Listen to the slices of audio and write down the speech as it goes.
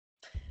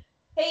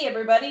Hey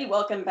everybody,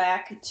 welcome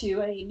back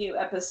to a new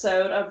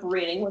episode of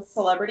Reading with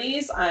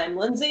Celebrities. I'm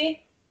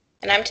Lindsay.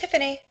 And I'm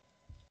Tiffany.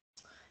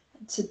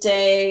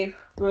 Today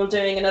we're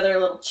doing another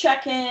little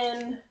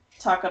check-in,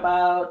 talk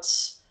about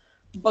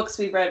books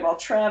we read while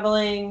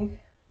traveling.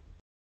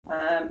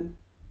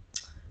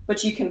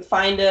 But you can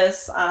find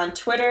us on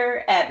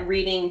Twitter at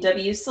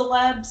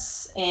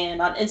ReadingWCelebs and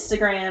on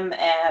Instagram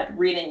at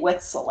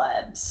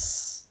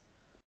ReadingWithCelebs.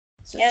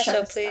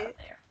 So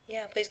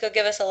please go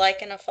give us a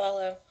like and a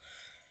follow.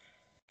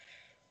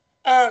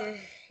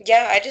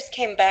 I just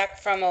came back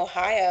from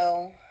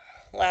Ohio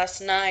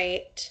last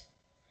night,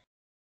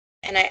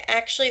 and I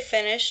actually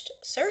finished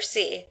Circe.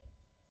 I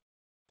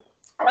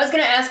was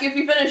going to ask you if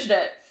you finished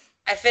it.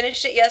 I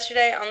finished it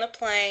yesterday on the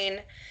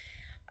plane.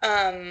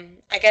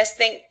 I guess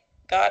thank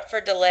God for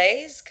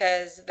delays,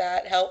 because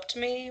that helped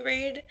me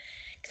read.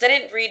 Because I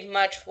didn't read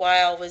much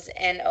while I was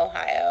in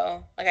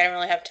Ohio. Like, I didn't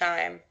really have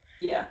time.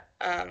 Yeah.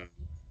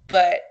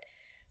 But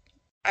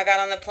I got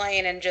on the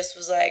plane and just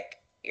was like,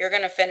 you're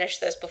going to finish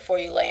this before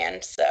you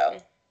land, so.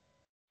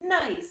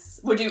 Nice.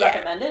 Would you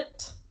recommend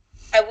it?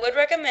 I would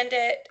recommend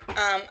it.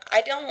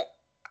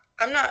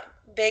 I'm not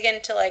big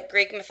into like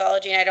Greek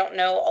mythology, and I don't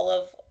know all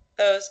of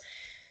those.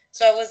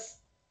 So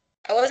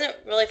I wasn't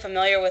really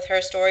familiar with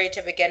her story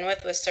to begin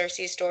with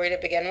Circe's story to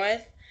begin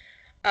with.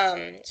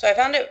 So I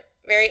found it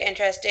very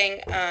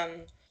interesting.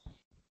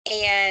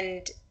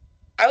 And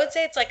I would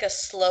say it's like a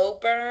slow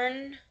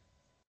burn,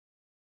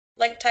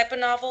 like type of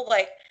novel.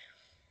 Like,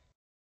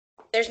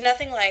 there's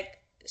nothing like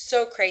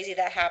so crazy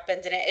that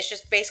happens in it. It's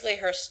just basically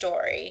her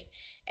story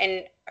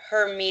and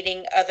her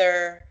meeting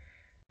other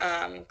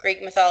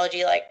Greek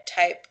mythology like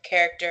type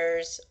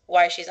characters,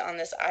 why she's on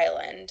this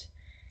island.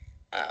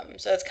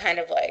 So it's kind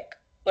of like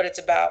what it's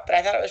about. But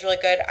I thought it was really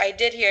good. I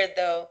did hear,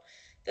 though,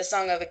 the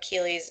Song of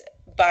Achilles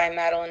by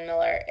Madeline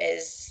Miller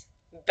is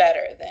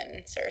better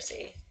than Circe.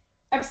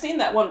 I've seen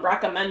that one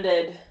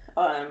recommended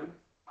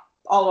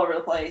all over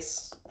the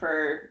place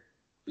for,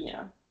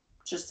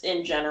 just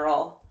in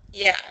general.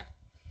 Yeah.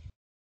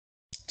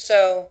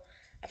 So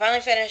I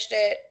finally finished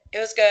it. It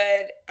was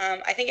good.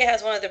 I think it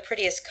has one of the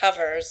prettiest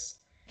covers.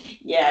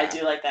 Yeah, I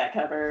do like that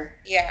cover.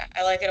 Yeah,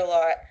 I like it a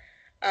lot.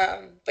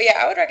 But yeah,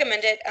 I would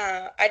recommend it.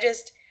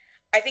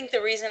 I think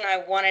the reason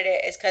I wanted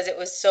it is because it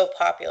was so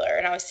popular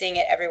and I was seeing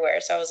it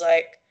everywhere. So I was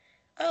like,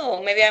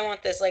 oh, maybe I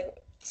want this. And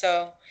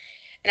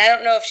I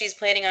don't know if she's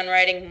planning on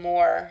writing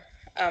more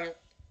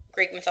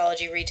Greek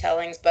mythology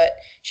retellings, but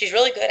she's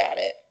really good at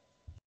it.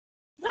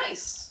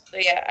 Nice. So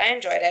yeah, I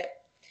enjoyed it.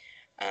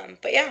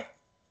 But yeah.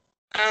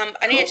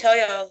 I need to tell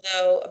y'all,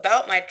 though,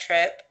 about my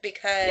trip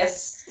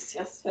because...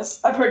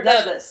 Yes. I've heard none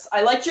of this.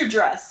 I liked your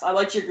dress. I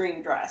liked your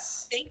green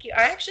dress. Thank you.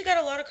 I actually got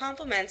a lot of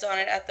compliments on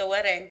it at the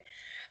wedding.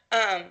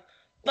 But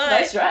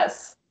nice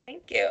dress.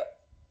 Thank you.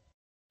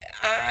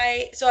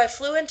 I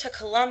flew into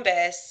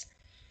Columbus,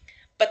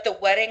 but the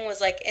wedding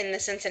was like in the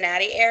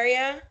Cincinnati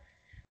area.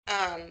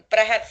 But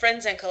I had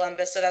friends in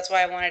Columbus, so that's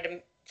why I wanted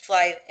to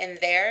fly in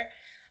there.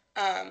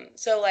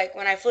 So like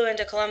when I flew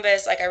into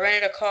Columbus, like I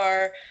rented a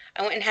car,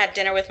 I went and had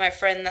dinner with my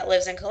friend that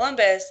lives in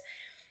Columbus,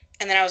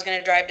 and then I was going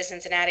to drive to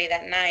Cincinnati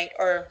that night,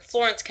 or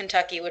Florence,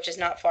 Kentucky, which is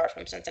not far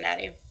from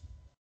Cincinnati.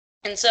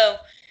 And so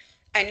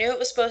I knew it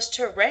was supposed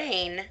to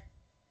rain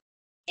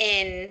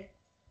in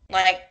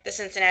like the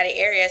Cincinnati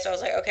area, so I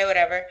was like, okay,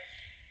 whatever.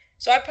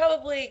 So I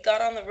probably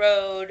got on the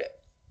road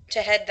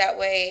to head that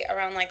way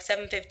around like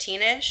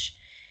 7:15ish,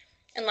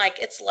 and like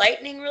it's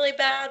lightning really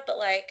bad, but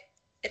like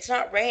it's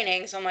not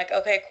raining, so I'm like,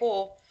 okay,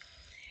 cool.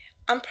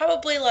 I'm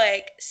probably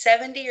like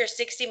 70 or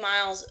 60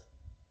 miles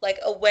like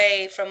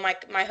away from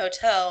my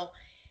hotel,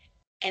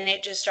 and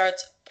it just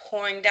starts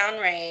pouring down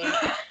rain.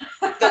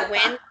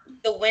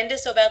 The wind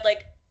is so bad.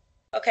 Like,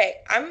 okay,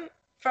 I'm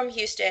from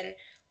Houston.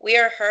 We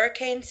are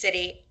Hurricane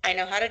City. I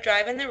know how to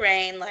drive in the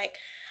rain. Like,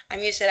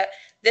 I'm used to that.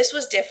 This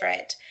was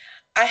different.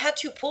 I had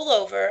to pull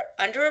over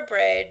under a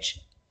bridge.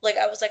 Like,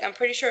 I was like, I'm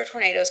pretty sure a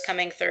tornado's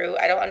coming through.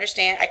 I don't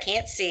understand. I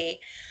can't see.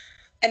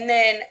 And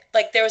then,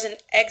 like, there was an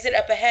exit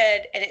up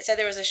ahead, and it said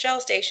there was a Shell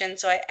station,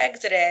 so I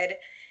exited.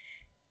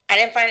 I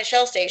didn't find a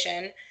Shell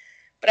station,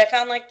 but I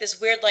found, like,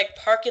 this weird, like,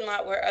 parking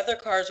lot where other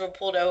cars were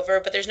pulled over,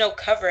 but there's no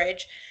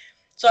coverage.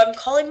 So I'm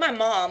calling my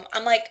mom.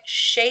 I'm, like,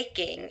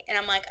 shaking, and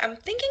I'm like, I'm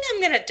thinking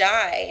I'm gonna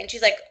die. And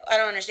she's like, I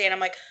don't understand. I'm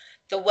like,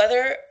 the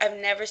weather, I've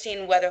never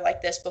seen weather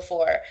like this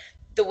before.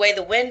 The way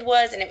the wind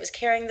was, and it was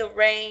carrying the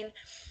rain.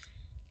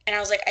 And I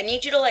was like, I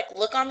need you to like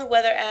look on the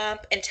weather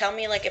app and tell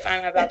me like if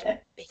I'm about to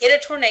hit a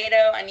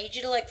tornado. I need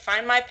you to like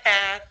find my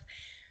path.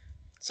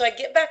 So I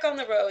get back on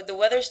the road. The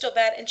weather's still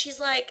bad. And she's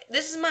like,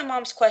 this is my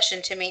mom's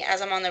question to me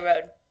as I'm on the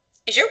road.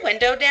 Is your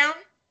window down?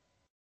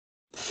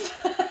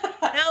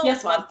 No.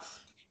 Yes, Mom.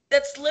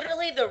 That's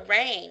literally the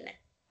rain.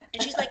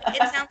 And she's like,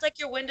 it sounds like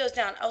your window's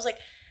down. I was like,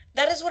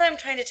 that is what I'm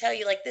trying to tell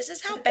you. Like, this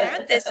is how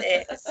bad this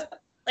is.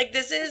 Like,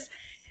 this is...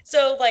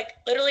 So, like,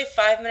 literally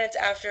 5 minutes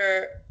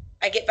after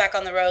I get back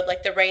on the road,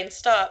 like, the rain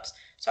stops.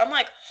 So I'm,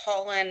 like,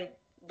 hauling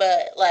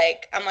butt.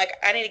 Like, I'm like,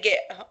 I need to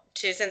get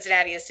to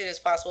Cincinnati as soon as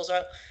possible.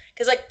 So,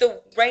 because, like,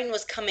 the rain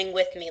was coming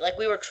with me. Like,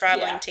 we were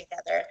traveling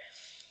together.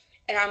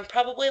 and I'm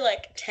probably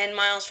like 10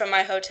 miles from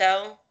my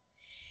hotel,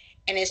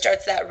 and it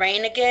starts that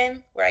rain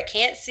again where I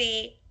can't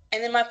see,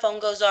 and then my phone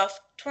goes off,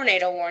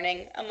 tornado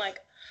warning. I'm like,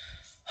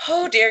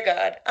 oh dear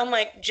God. I'm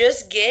like,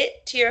 just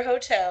get to your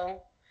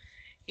hotel.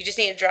 You just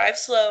need to drive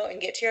slow and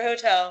get to your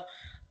hotel.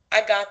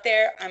 I got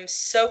there. I'm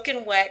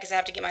soaking wet because I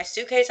have to get my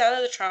suitcase out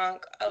of the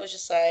trunk. I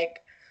was like,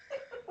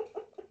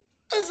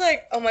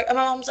 oh my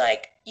mom's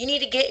like, you need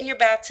to get in your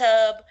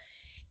bathtub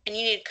and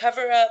you need to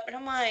cover up. And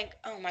I'm like,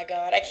 oh my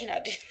God, I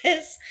cannot do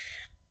this.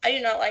 I do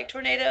not like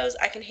tornadoes.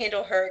 I can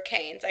handle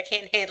hurricanes. I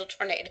can't handle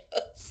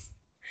tornadoes.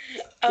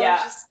 I was Yeah.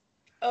 just,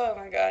 oh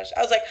my gosh.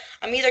 I was like,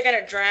 I'm either going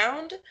to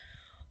drown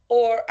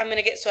or I'm going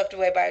to get swept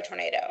away by a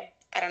tornado.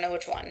 I don't know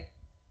which one.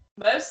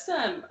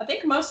 I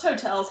think most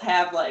hotels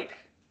have like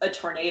a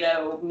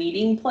tornado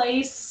meeting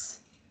place.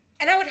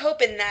 And I would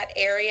hope in that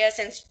area,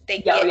 since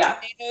they Yeah, get yeah.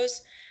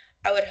 tornadoes,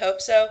 I would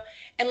hope so.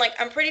 And like,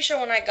 I'm pretty sure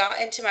when I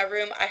got into my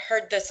room, I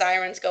heard the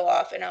sirens go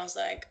off, and I was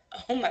like,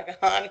 oh my God.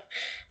 I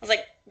was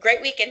like,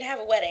 great weekend, have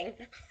a wedding.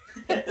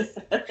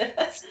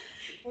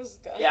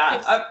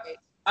 Yeah,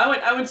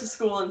 I went to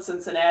school in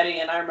Cincinnati,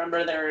 and I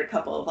remember there were a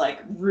couple of like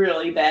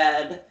really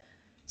bad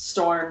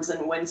storms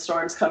and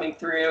windstorms coming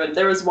through, and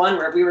there was one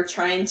where we were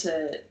trying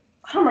to,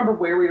 I don't remember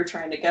where we were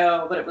trying to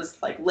go, but it was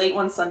like late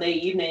one Sunday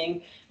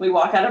evening. We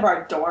walk out of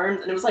our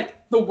dorm, and it was like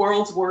the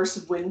world's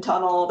worst wind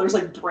tunnel. There's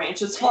like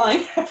branches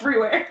flying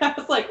everywhere. I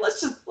was like,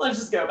 let's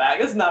just go back.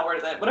 It's not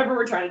worth it. Whatever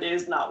we're trying to do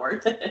is not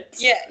worth it.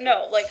 Yeah,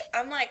 no, like,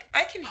 I'm like,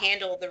 I can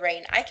handle the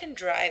rain. I can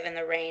drive in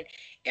the rain.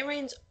 It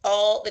rains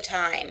all the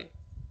time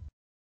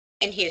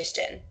in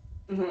Houston.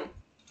 Mm-hmm.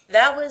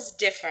 That was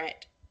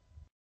different.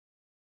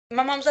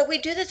 My mom's like, we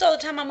do this all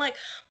the time. I'm like,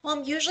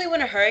 Mom, usually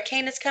when a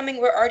hurricane is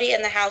coming, we're already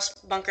in the house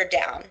bunkered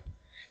down.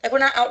 Like, we're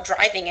not out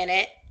driving in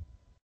it.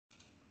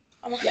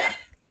 I'm like, Yeah.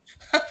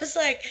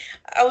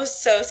 I was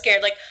so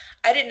scared. Like,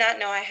 I did not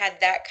know I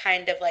had that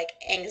kind of like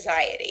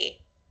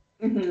anxiety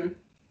Mm-hmm.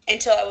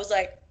 until I was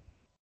like,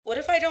 what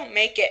if I don't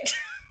make it?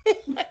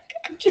 Like,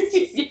 I'm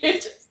You're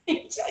just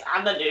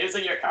on the news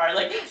in your car,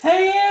 like,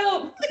 hey,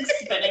 help! Like,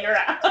 spinning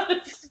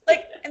around.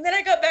 like, and then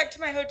I got back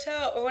to my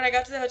hotel, or when I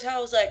got to the hotel,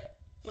 I was like,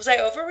 was I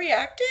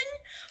overreacting?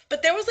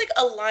 But there was like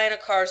a line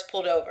of cars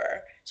pulled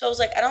over. So I was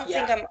like, I don't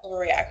think I'm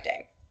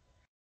overreacting.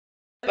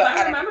 But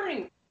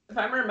If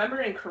I'm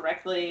remembering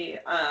correctly,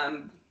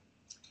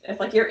 if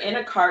like you're in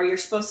a car, you're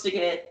supposed to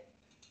get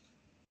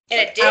in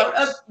a ditch.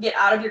 Get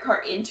out of your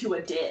car into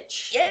a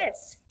ditch.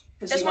 Yes.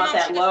 Because you want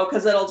that low,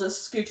 because it'll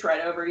just scooch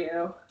right over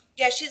you.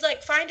 Yeah, she's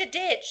like, find a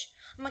ditch.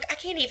 I'm like, I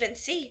can't even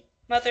see,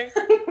 Mother.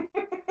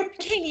 I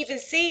can't even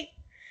see.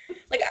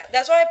 Like,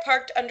 that's why I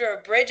parked under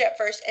a bridge at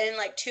first, and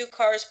like 2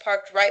 cars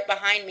parked right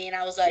behind me, and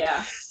I was like,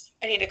 yeah.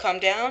 I need to calm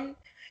down.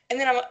 And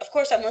then of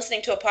course I'm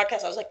listening to a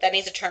podcast. I was like, that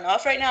needs to turn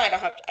off right now.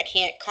 I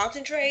can't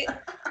concentrate.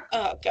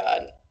 Oh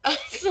God. I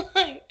was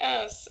like,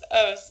 it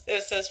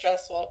was so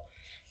stressful.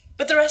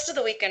 But the rest of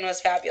the weekend was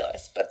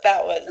fabulous. But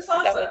That's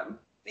awesome.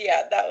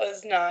 That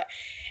was not.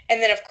 And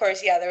then of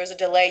course, yeah, there was a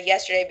delay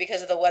yesterday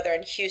because of the weather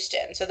in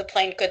Houston. So the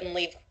plane couldn't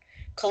leave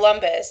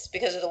Columbus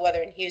because of the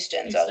weather in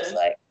Houston. So I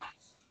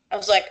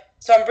was like,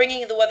 so I'm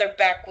bringing the weather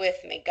back with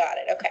me. Got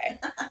it. Okay.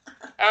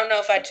 I don't know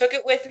if I took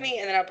it with me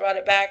and then I brought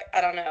it back.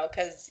 I don't know.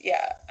 Because,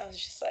 yeah, I was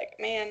just like,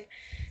 man.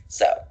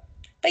 So,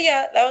 but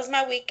yeah, that was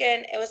my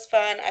weekend. It was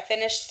fun. I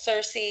finished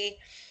Circe.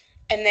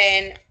 And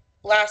then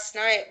last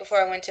night, before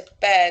I went to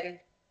bed,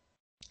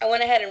 I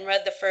went ahead and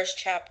read the first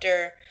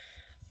chapter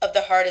of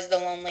The Heart is a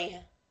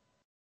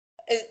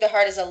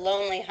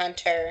Lonely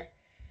Hunter,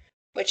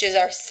 which is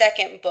our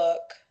second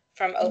book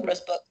from Oprah's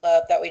book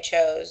club that we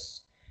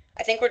chose.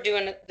 I think we're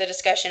doing the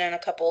discussion in a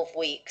couple of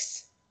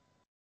weeks.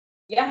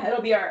 Yeah,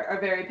 it'll be our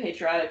very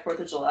patriotic 4th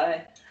of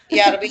July.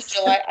 Yeah, it'll be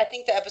July. I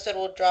think the episode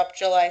will drop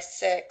July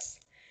 6th.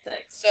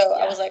 So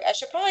yeah. I was like, I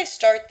should probably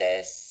start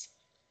this.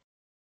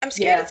 I'm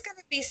scared it's going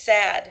to be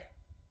sad.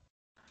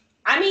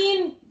 I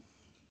mean,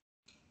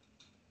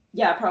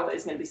 yeah, probably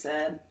it's going to be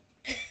sad.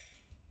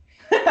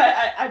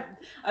 I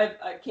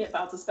can't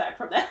bounce us back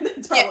from that.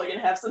 It's probably going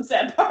to have some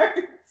sad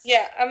parts.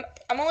 Yeah,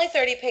 I'm only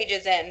 30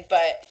 pages in,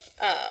 but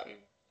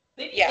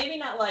maybe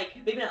not like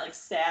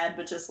sad,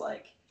 but just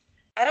like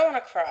I don't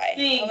want to cry.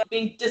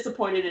 Being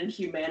disappointed in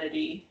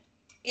humanity.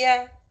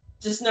 Yeah.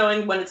 Just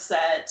knowing when it's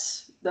set,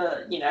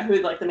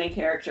 who like the main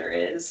character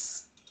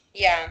is.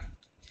 Yeah.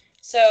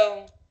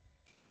 So,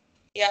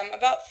 yeah, I'm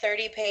about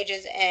 30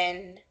 pages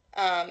in,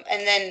 and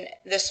then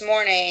this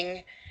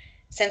morning,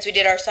 since we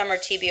did our summer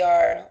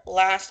TBR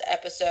last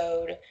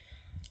episode,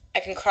 I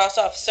can cross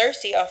off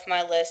Circe off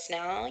my list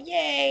now.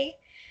 Yay!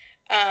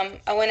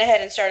 I went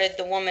ahead and started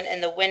The Woman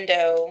in the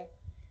Window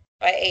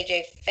by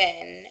A.J.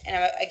 Finn,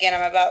 and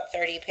I'm about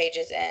 30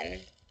 pages in.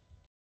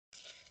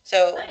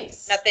 So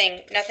nice.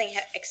 Nothing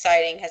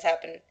exciting has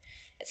happened.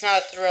 It's not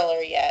a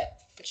thriller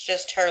yet. It's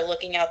just her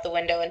looking out the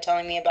window and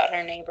telling me about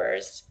her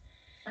neighbors.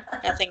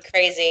 Nothing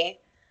crazy.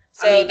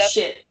 So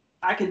shit,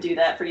 I could do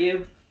that for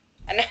you.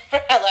 I know,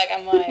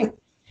 I'm like,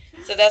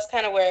 so that's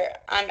kind of where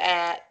I'm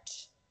at.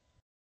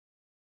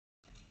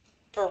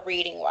 for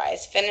reading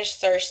wise. Finished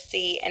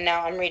Thirsty, and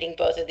now I'm reading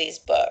both of these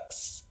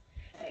books.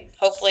 Nice.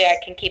 Hopefully I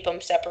can keep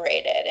them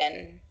separated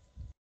and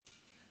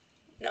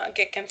not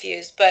get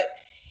confused. But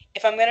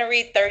if I'm going to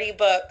read 30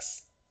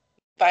 books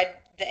by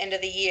the end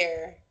of the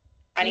year,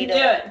 I You need can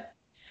do to it.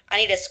 I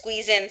need to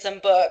squeeze in some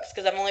books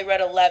because I've only read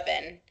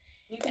 11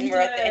 You can and do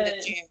we're at the end of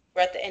it. June.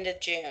 We're at the end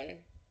of June.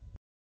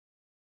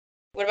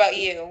 What about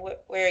you?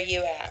 Where are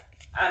you at?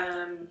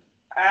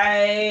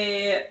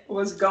 I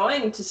was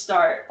going to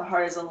start The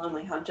Heart is a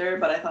Lonely Hunter,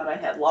 but I thought I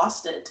had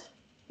lost it.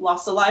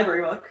 Lost the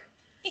library book.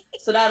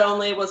 So not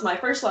only was my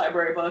first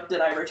library book,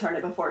 did I return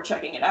it before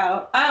checking it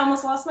out, I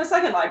almost lost my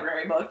second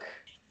library book.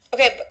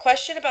 Okay, but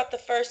question about the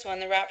first one,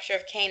 The Rapture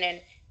of Canaan.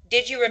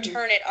 Did you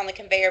return it on the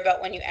conveyor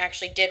belt when you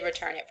actually did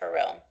return it for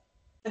real?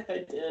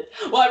 I did.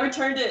 Well, I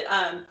returned it.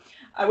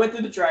 I went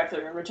through the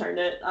drive-thru and returned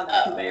it on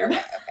the conveyor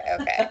belt.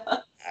 Okay.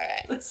 All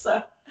right.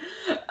 So,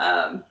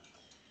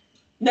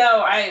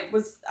 no, I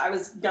was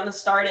gonna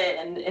start it,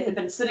 and it had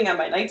been sitting on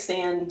my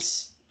nightstand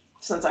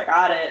since I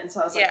got it, and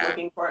so I was like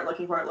looking for it,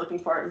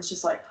 and it's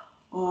just like,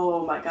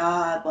 oh my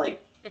god,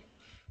 like,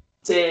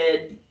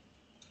 did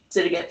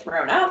it get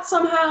thrown out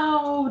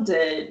somehow?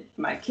 Did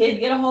my kid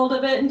get a hold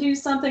of it and do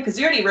something? Because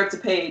you already ripped a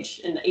page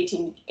in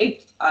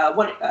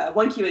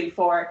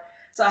 1Q84,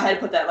 so I had to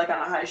put that like on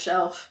a high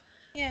shelf.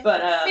 Yeah.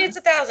 But I mean, it's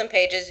 1,000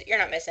 pages. You're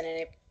not missing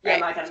any. Right? Yeah, I'm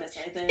not gonna miss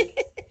anything.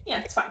 Yeah,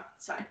 it's fine.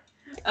 It's fine.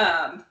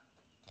 I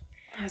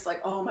was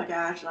like, oh my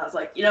gosh, and I was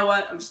like, you know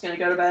what? I'm just gonna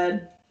go to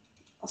bed.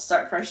 I'll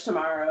start fresh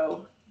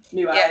tomorrow.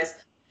 New eyes.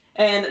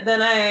 And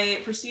then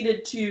I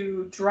proceeded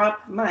to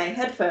drop my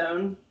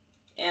headphone,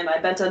 and I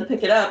bent down to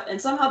pick it up, and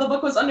somehow the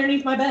book was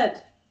underneath my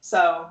bed.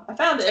 So I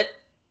found it.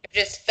 It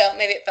just fell.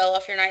 Maybe it fell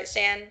off your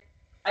nightstand.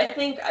 I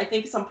think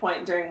some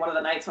point during one of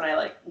the nights when I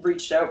like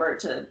reached over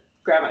to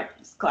grab my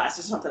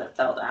glasses or something, it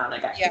fell down. I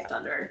got kicked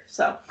under.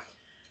 So,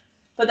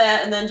 but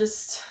that, and then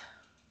just,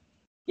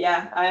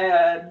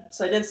 yeah,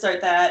 so I didn't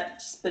start that.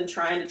 Just been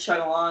trying to chug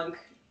along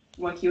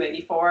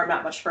 1Q84. I'm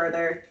not much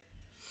further.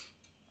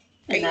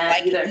 Are you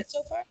liking it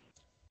so far?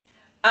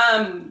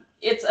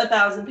 It's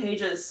 1,000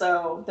 pages,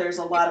 so there's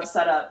a lot of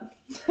setup,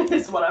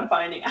 is what I'm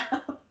finding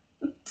out.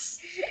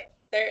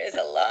 There is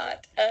a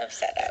lot of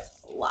setup.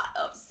 A lot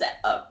of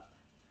setup.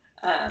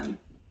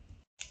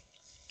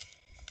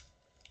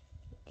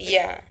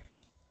 Yeah.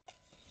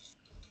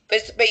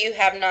 But you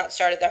have not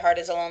started The Heart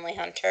is a Lonely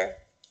Hunter?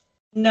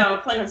 No, I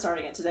plan on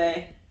starting it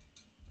today.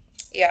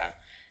 Yeah.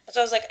 So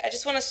I was like, I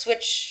just want to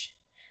switch.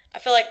 I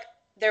feel like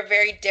they're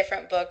very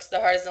different books, The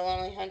Heart is a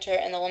Lonely Hunter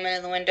and The Woman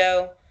in the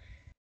Window.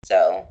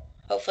 So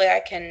hopefully I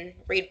can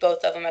read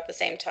both of them at the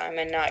same time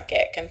and not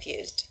get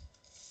confused.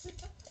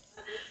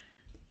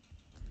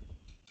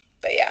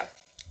 But yeah.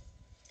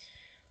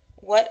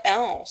 What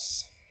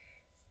else?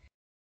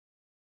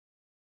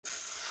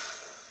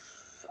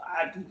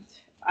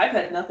 I've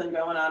had nothing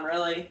going on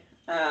really.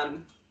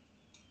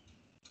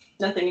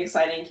 Nothing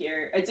exciting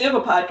here. I do have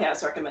a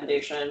podcast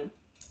recommendation.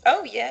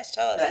 Oh yes,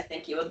 tell us. That I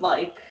think you would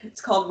like.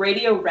 It's called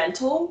Radio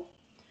Rental,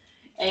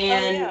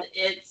 and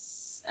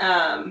it's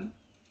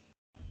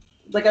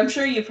like I'm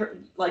sure you've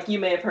heard, like you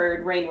may have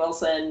heard Rainn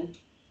Wilson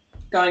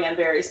going on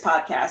various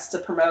podcasts to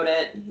promote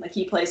it. Like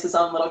he plays his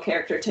own little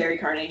character, Terry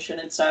Carnation,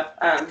 and stuff.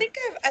 I think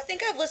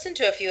I've listened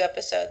to a few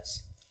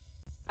episodes.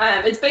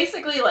 It's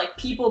basically like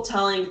people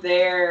telling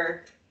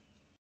their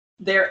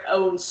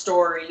own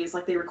stories.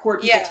 Like they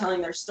record people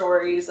telling their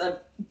stories of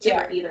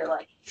different either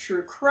like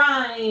true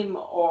crime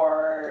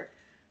or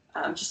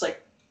just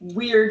like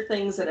weird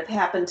things that have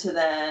happened to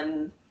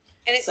them.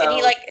 And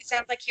he like, it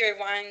sounds like he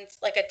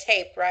rewinds like a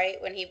tape, right?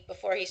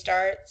 Before he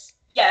starts.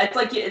 Yeah,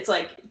 it's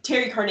like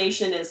Terry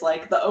Carnation is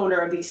like the owner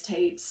of these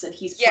tapes and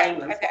he's playing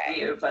them for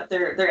you, but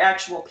they're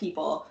actual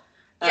people.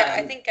 Yeah,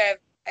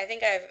 I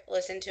think I've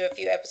listened to a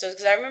few episodes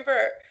because I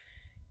remember,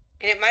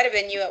 and it might have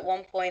been you at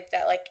one point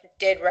that like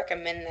did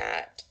recommend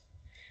that.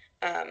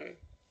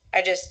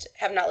 I just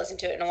have not listened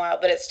to it in a while,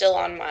 but it's still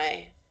on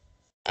my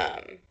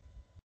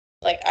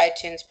like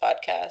iTunes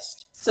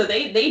podcast. So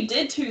they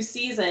did 2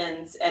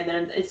 seasons, and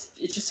then it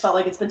just felt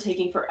like it's been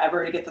taking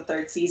forever to get the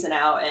 3rd season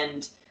out,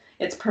 and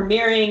it's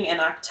premiering in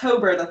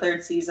October, the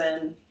 3rd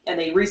season, and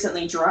they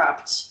recently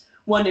dropped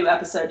one new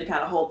episode to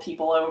kind of hold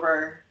people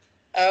over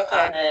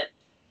on it.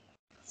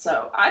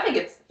 So I think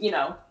it's,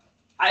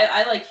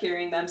 I like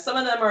hearing them. Some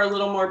of them are a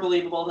little more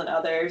believable than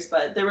others,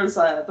 but there was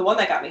the one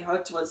that got me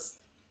hooked was,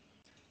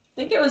 I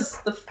think it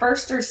was the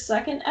 1st or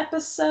 2nd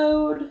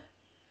episode.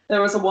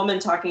 There was a woman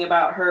talking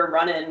about her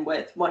run-in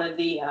with one of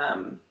the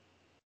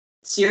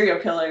serial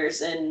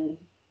killers in,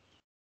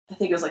 I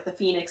think it was like the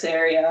Phoenix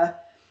area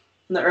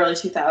in the early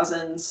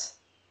 2000s.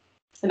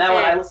 And that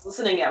one I was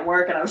listening at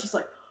work and I was just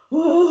like,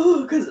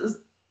 oh, because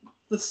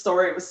the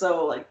story was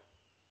so like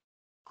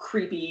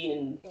creepy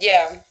and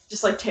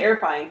just like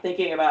terrifying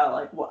thinking about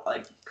like what,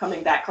 like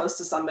coming that close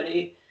to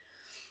somebody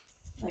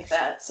like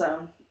that.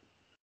 So,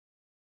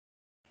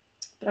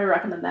 but I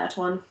recommend that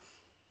one.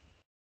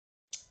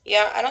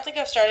 Yeah, I don't think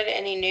I've started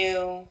any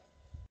new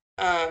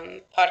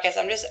podcasts.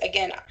 I'm just,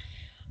 again,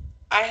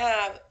 I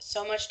have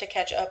so much to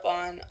catch up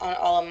on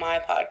all of my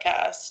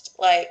podcasts.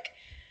 Like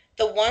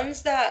the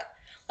ones that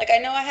like I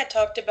know I had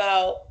talked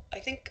about I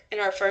think in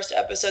our first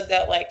episode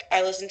that like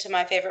I listened to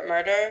My Favorite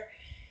Murder.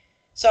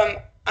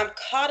 So I'm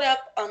caught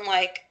up on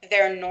like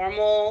their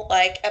normal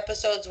like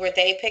episodes where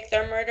they pick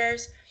their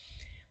murders,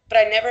 but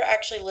I never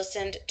actually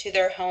listened to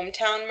their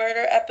hometown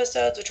murder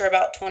episodes, which are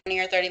about 20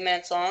 or 30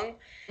 minutes long.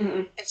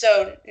 Mm-hmm. And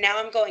so now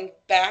I'm going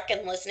back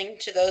and listening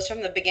to those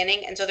from the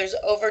beginning, and so there's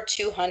over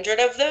 200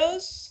 of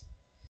those.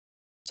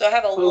 So I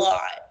have a Oof.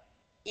 lot.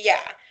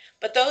 Yeah.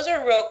 But those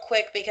are real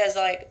quick because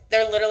like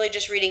they're literally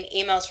just reading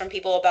emails from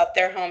people about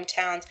their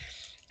hometowns.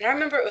 And I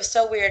remember it was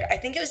so weird. I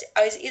think I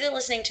was either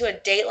listening to a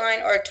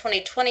Dateline or a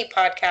 2020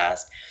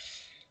 podcast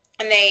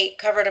and they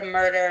covered a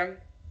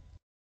murder.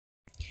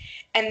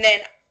 And then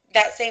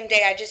that same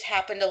day I just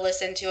happened to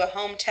listen to a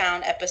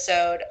hometown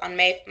episode on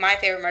My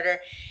Favorite Murder,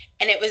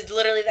 and it was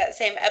literally that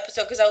same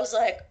episode because I was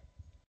like,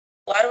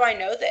 why do I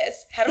know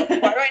this? Why do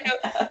I know?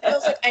 And I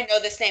was like, I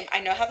know this name. I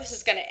know how this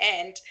is gonna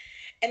end.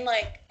 And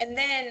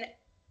then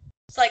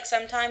it's like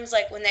sometimes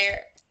like when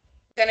they're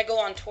gonna go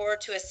on tour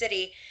to a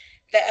city,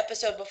 the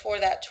episode before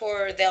that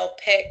tour they'll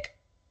pick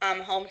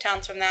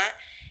hometowns from that.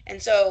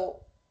 And so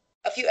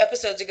a few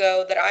episodes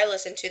ago that I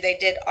listened to, they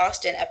did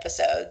Austin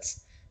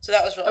episodes. So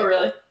that was really Oh,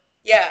 really? cool.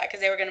 Yeah, because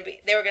they were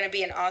gonna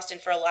be in Austin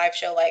for a live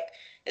show. Like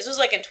this was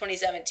like in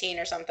 2017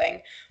 or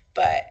something.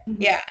 But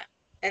Mm-hmm. yeah,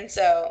 and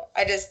so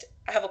I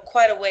have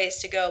quite a ways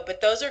to go.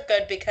 But those are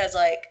good because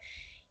like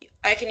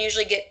I can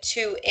usually get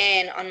 2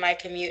 in on my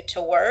commute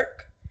to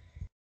work.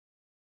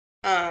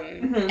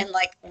 Mm-hmm. And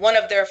like one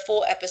of their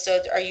full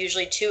episodes are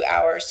usually 2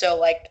 hours, so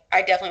like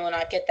I definitely will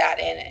not get that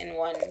in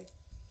one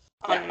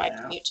on my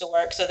commute to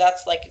work. So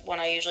that's like one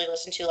I usually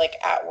listen to like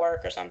at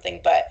work or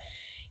something. But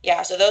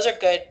yeah, so those are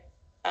good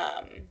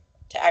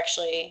to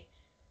actually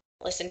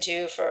listen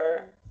to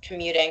for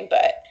commuting.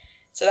 But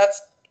so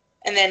that's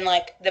and then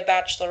like The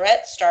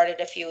Bachelorette started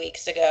a few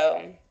weeks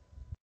ago.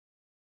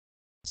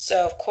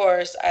 So of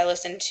course I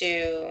listened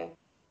to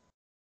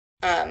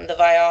the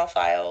Viall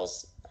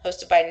Files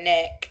hosted by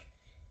Nick.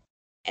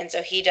 And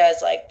so he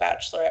does like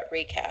Bachelorette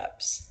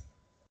recaps.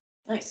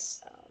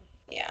 Nice. So,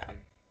 yeah.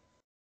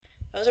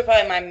 Those are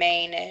probably my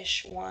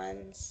main-ish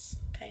ones,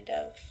 kind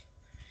of.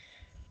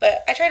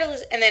 But I try to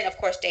listen, and then of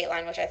course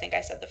Dateline, which I think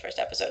I said the first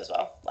episode as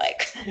well.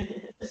 Like,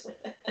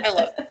 I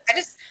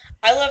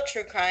love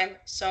true crime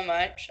so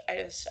much. I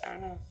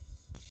don't know.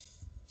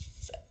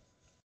 So,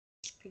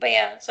 but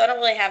yeah, so I don't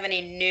really have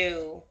any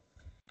new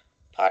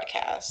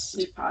podcasts.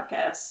 New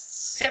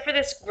podcasts. Except for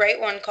this great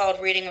one called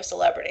Reading with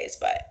Celebrities,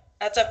 but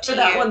that's up to you.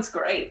 That one's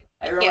great.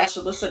 Everyone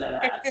should listen to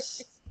that.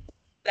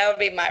 That would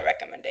be my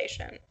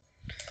recommendation.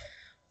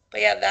 But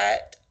yeah,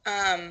 that,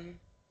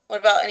 what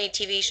about any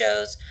TV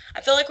shows?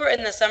 I feel like we're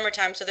in the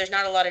summertime, so there's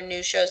not a lot of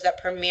new shows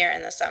that premiere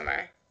in the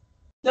summer.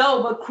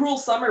 No, but Cruel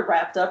Summer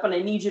wrapped up, and I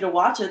need you to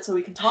watch it so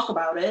we can talk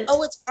about it.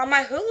 Oh, it's on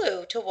my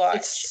Hulu to watch.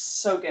 It's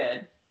so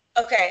good.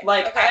 Okay.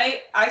 Like,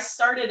 okay. I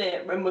started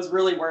it and was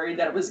really worried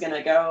that it was going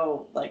to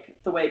go, like,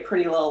 the way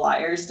Pretty Little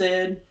Liars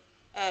did.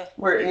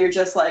 Where you're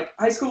just like,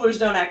 high schoolers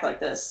don't act like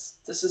this.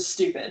 This is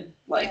stupid.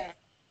 Like, yeah.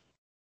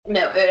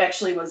 No, it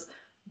actually was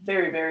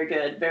very, very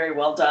good, very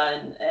well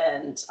done,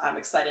 and I'm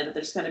excited that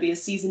there's going to be a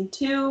season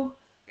 2.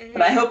 Mm-hmm.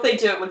 But I hope they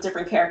do it with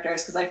different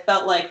characters because I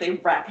felt like they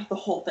wrapped the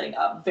whole thing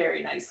up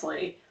very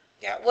nicely.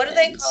 Yeah, what do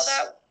they call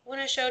that when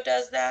a show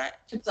does that?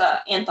 It's an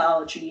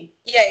anthology.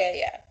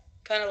 Yeah.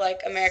 Kind of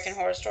like American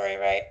Horror Story,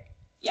 right?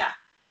 Yeah.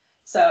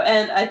 So,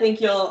 and I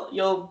think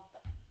you'll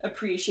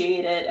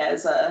appreciate it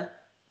as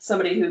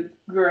somebody who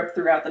grew up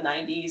throughout the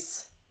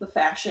 90s, the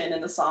fashion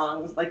and the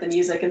songs, like the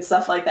music and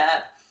stuff like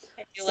that.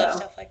 I do love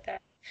stuff like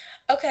that.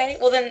 Okay,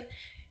 well then,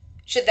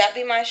 should that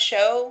be my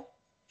show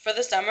for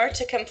the summer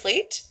to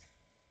complete?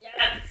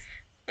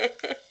 Yes.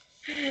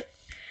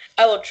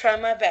 I will try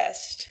my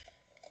best.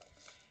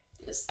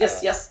 Yes.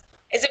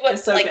 Is it what?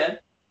 It's so like, good.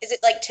 Is it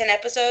like 10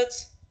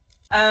 episodes?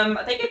 I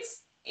think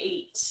it's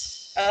 8.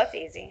 Oh, that's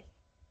easy.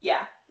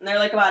 Yeah, and they're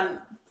like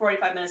about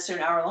 45 minutes to an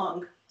hour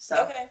long.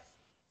 So. Okay.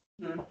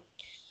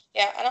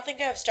 Yeah, I don't think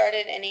I've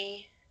started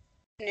any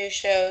new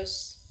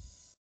shows.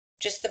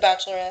 Just The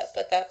Bachelorette,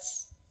 but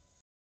that's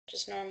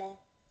just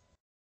normal.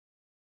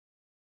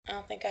 I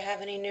don't think I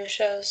have any new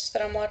shows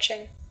that I'm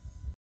watching.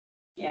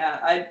 Yeah,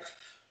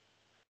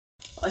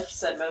 like you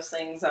said, most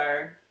things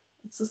are.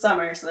 It's the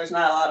summer, so there's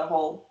not a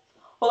whole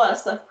lot of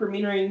stuff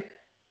premiering.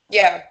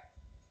 Yeah.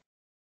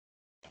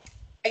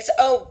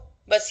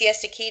 But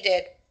Siesta Key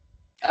did.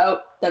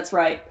 Oh, that's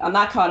right. I'm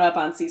not caught up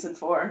on season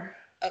 4.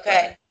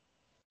 Okay.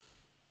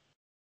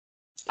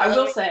 I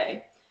will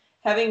say,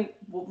 having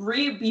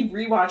be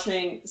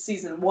rewatching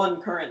season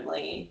 1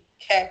 currently.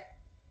 Okay.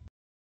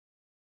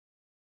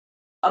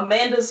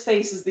 Amanda's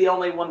face is the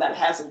only one that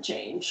hasn't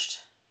changed.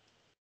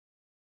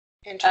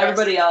 Interesting.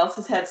 Everybody else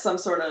has had some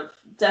sort of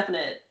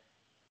definite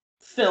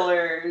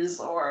fillers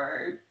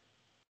or,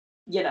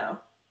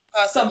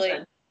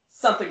 possibly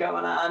something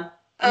going on.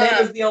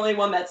 Amanda's the only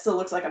one that still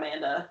looks like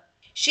Amanda.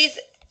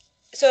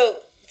 So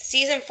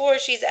season 4,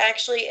 she's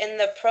actually in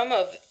the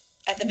promo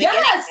at the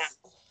beginning now.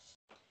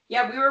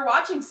 Yeah, we were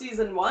watching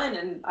season 1,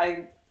 and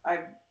I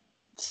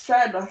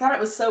said I thought it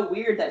was so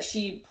weird that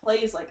she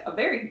plays like a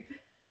very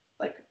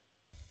like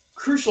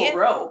crucial Yeah,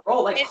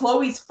 role. Like and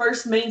Chloe's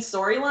first main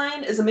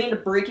storyline is Amanda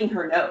breaking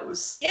her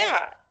nose,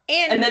 yeah,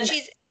 and and then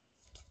she's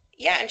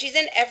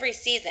in every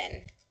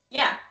season.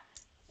 yeah,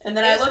 and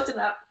then It I was looked it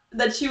up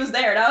that she was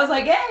there, and I was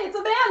like, hey, it's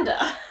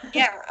Amanda.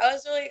 Yeah, I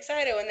was really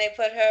excited when they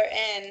put her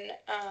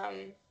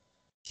in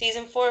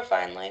season 4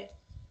 finally.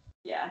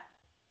 Yeah,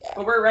 Yeah.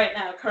 but we're right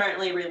now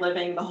currently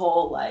reliving the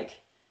whole like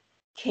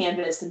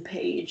Candace and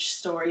Paige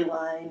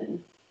storyline,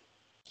 and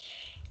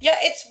Yeah,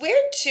 it's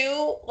weird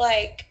too,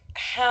 like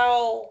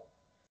how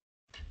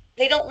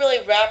they don't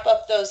really wrap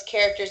up those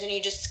characters and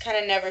you just kind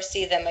of never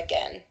see them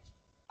again.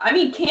 I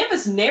mean,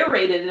 Candace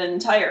narrated an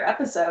entire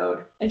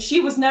episode, and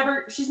she's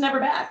never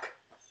back.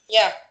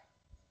 Yeah,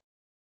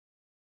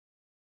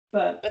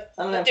 But but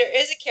I don't but know. there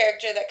is a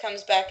character that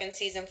comes back in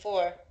season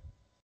 4.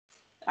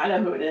 I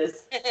know who it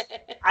is.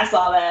 I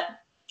saw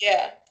that.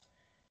 Yeah,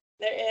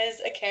 there is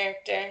a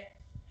character.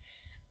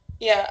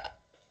 Yeah,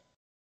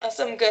 that's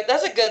a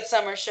good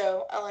summer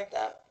show. I like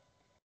that.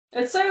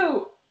 It's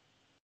so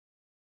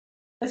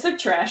it's so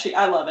trashy.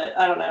 I love it.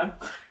 I don't know.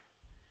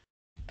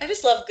 I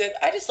just love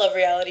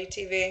reality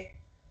TV.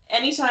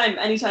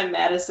 Anytime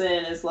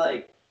Madison is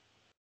like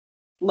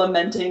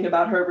lamenting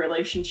about her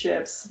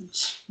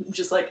relationships,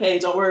 just like, hey,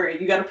 don't worry,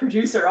 you got a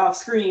producer off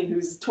screen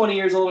who's 20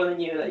 years older than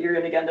you that you're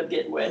gonna end up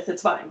getting with.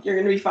 It's fine. You're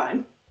gonna be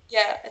fine.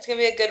 Yeah, it's gonna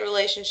be a good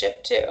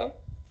relationship too.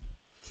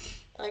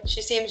 Like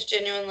she seems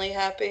genuinely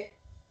happy.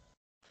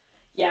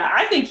 Yeah,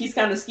 I think he's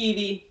kind of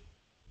skeevy,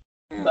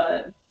 Yeah.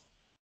 but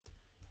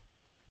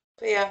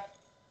But yeah.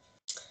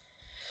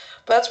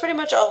 But that's pretty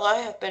much all I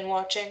have been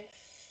watching.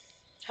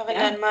 Haven't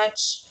yeah. done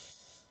much.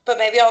 But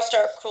maybe I'll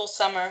start Cruel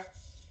Summer.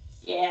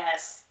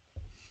 Yes.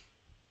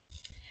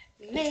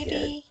 It's good.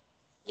 Maybe.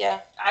 Yeah.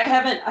 I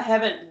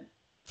haven't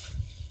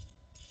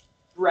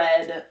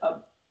read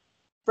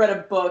a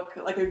book,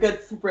 like a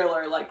good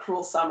thriller like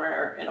Cruel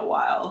Summer, in a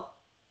while.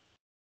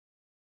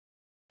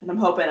 And I'm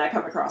hoping I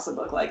come across a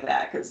book like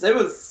that,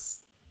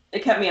 because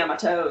it kept me on my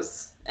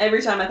toes.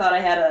 Every time I thought I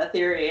had a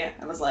theory,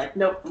 I was like,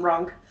 nope, I'm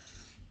wrong.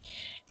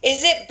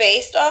 Is it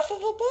based off of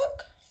a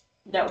book?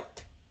 No.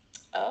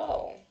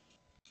 Oh.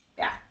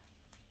 Yeah.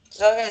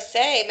 So I was gonna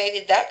say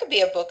maybe that could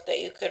be a book that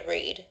you could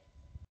read.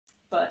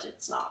 But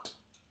it's not.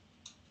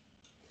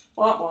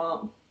 Womp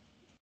womp.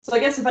 So I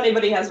guess if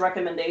anybody has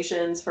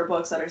recommendations for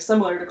books that are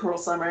similar to Cruel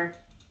Summer.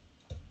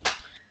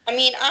 I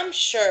mean, I'm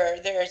sure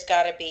there's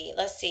gotta be.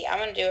 Let's see, I'm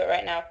gonna do it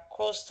right now.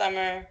 Cruel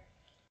Summer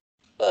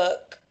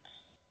book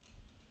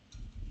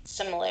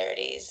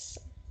similarities.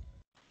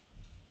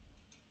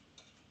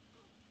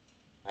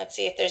 Let's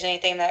see if there's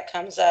anything that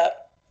comes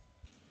up.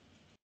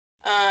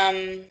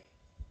 The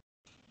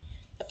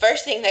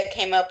first thing that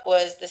came up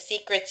was The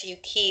Secrets You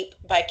Keep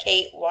by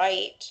Kate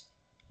White.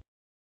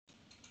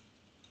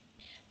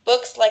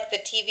 Books like the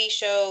TV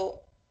show.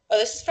 Oh,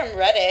 this is from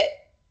Reddit.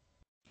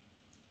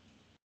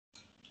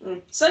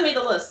 Send me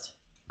the list.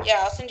 Yeah,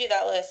 I'll send you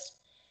that list.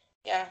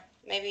 Yeah,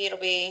 maybe it'll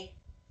be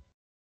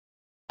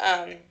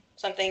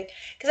something,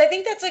 because I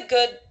think that's a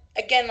good,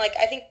 again, like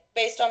I think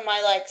based on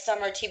my like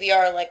summer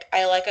TBR, like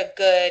I like a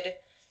good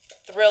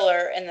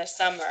thriller in the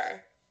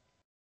summer.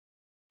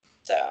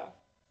 So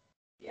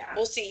Yeah.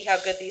 we'll see how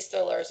good these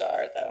thrillers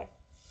are though.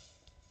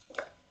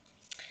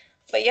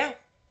 But yeah.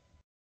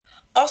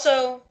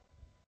 Also,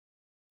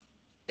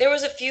 there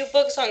was a few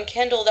books on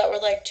Kindle that were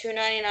like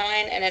 $2.99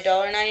 and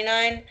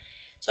 $1.99.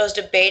 So I was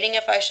debating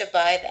if I should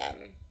buy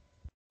them.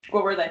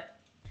 What were they?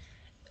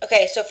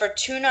 Okay, so for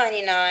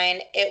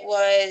 $2.99, it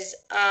was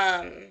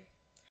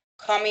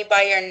Call Me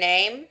by Your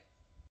Name.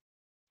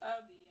 Oh,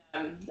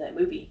 the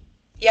movie.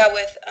 Yeah,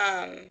 with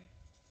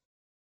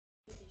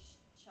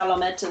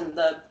Chalamet and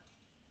the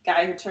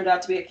guy who turned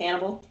out to be a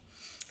cannibal.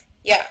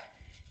 yeah,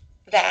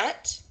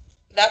 that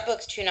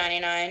book's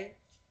 $2.99.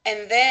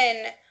 And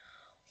then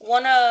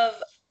one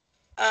of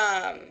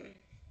um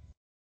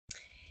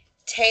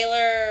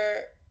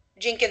Taylor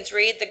Jenkins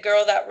Reid, the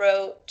girl that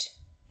wrote,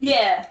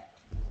 Yeah.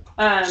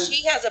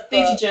 she has a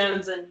Daisy book.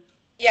 Jones and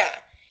Yeah.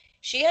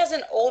 She has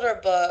an older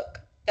book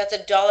that's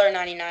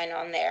 $1.99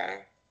 on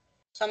there.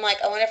 So I'm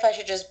like, I wonder if I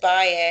should just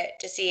buy it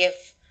to see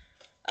if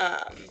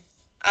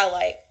I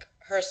like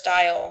her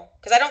style,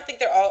 because I don't think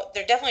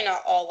they're definitely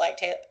not all like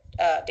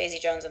Daisy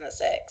Jones and the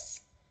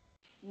Six.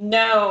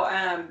 no.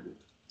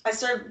 I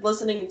started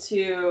listening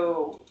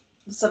to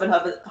Seven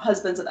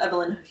Husbands of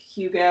Evelyn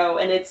Hugo,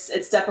 and it's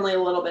definitely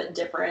a little bit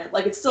different.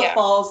 Like it still Yeah.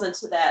 falls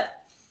into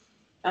that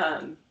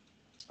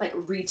like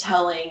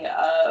retelling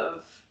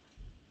of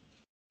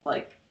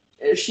like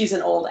she's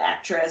an old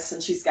actress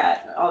and she's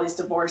got all these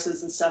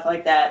divorces and stuff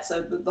like that.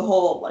 So the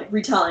whole like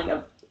retelling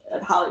of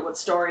a Hollywood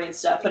story and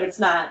stuff, but it's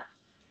not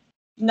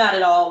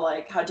at all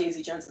like how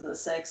Daisy Jones and the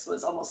Six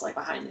was almost like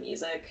behind the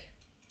music.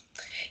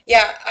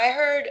 Yeah,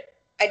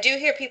 I do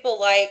hear people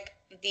like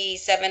the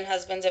Seven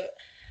Husbands of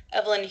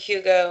Evelyn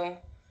Hugo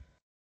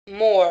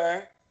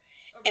more,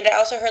 and I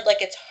also heard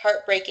like it's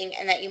heartbreaking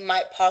and that you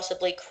might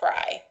possibly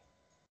cry.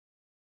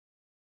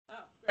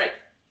 Oh, right.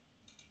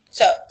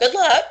 So, good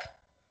luck.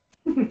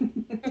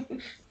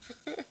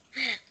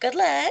 Good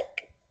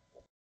luck.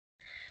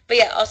 But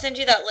yeah, I'll send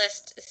you that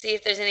list, see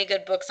if there's any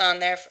good books on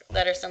there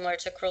that are similar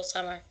to Cruel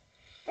Summer.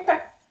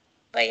 Okay.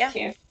 But yeah.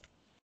 Cute.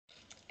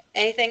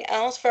 Anything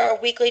else for our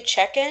weekly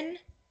check-in?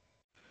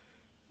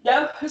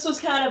 No, this was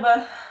kind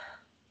of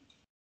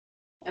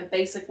a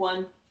basic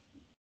one.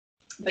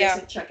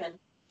 Basic check-in.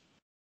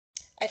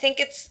 I think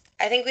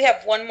we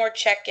have one more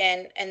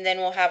check-in and then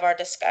we'll have our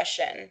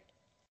discussion.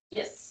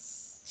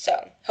 Yes.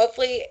 So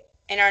hopefully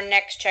in our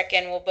next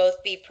check-in we'll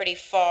both be pretty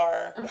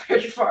far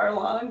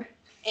along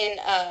in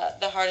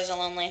The Heart is a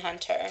Lonely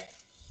Hunter.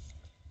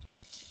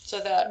 So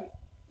that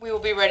we will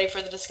be ready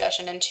for the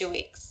discussion in 2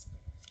 weeks.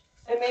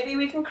 And maybe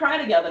we can cry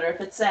together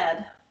if it's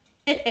sad.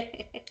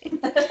 I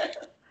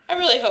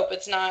really hope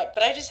it's not,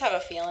 but I just have a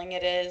feeling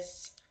it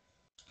is.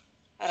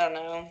 I don't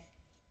know.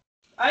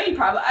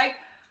 I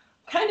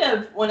kind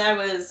of, when I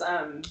was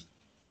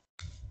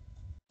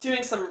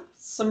doing some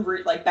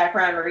like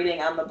background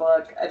reading on the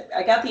book,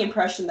 I got the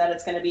impression that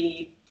it's going to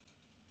be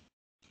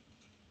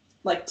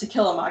like To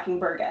Kill a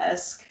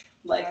Mockingbird-esque,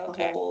 like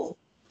the whole,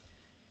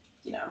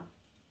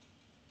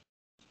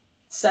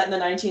 set in the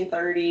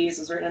 1930s,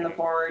 was written in the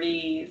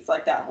 40s,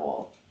 like that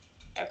whole.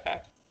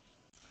 Okay.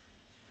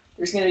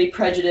 There's going to be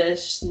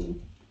prejudice and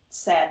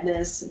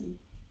sadness and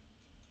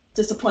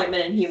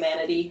disappointment in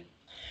humanity.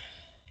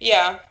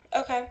 Yeah.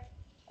 Okay.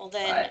 Well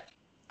then,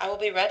 I will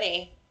be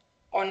ready,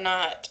 or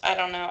not. I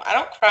don't know. I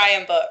don't cry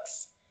in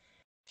books.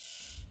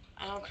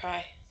 I don't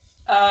cry.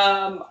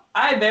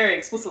 I very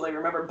explicitly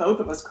remember both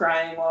of us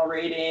crying while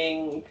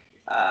reading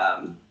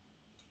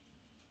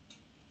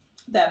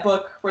that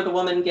book where the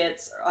woman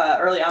gets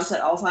early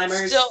onset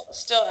Alzheimer's.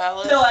 Still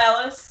Alice. Still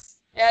Alice.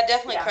 Yeah, I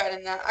definitely cried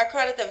in that. I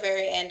cried at the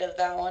very end of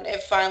that one.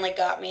 It finally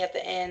got me at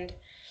the end.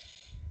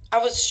 I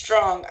was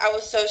strong. I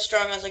was so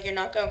strong. I was like, "You're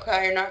not gonna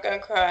cry. You're not gonna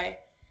cry."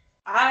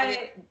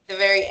 The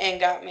very end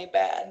got me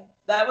bad.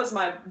 That was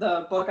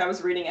the book I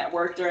was reading at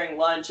work during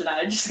lunch, and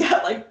I just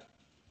got like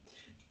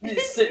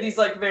these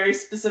like very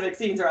specific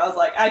scenes where I was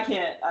like, I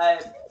can't.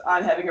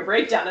 I'm having a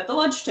breakdown at the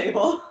lunch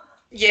table.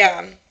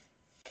 Yeah.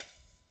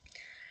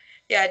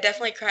 Yeah, I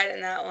definitely cried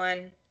in that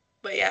one.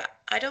 But yeah,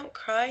 I don't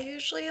cry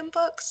usually in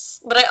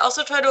books. But I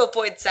also try to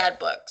avoid sad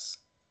books.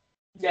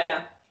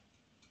 Yeah.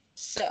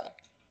 So.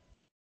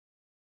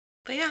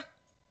 But yeah.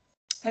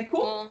 Okay,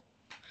 cool. Well,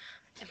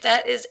 if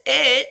that is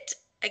it,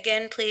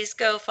 again, please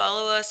go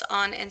follow us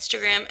on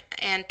Instagram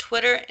and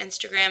Twitter.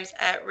 Instagram's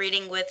at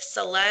Reading with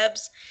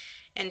Celebs,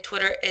 and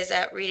Twitter is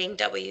at Reading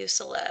W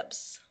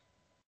Celebs.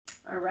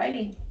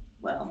 Alrighty.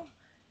 Well.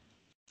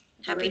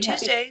 Happy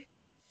Tuesday.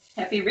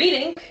 Happy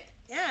reading.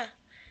 Yeah.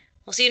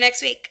 We'll see you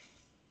next week.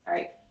 All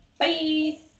right. Bye.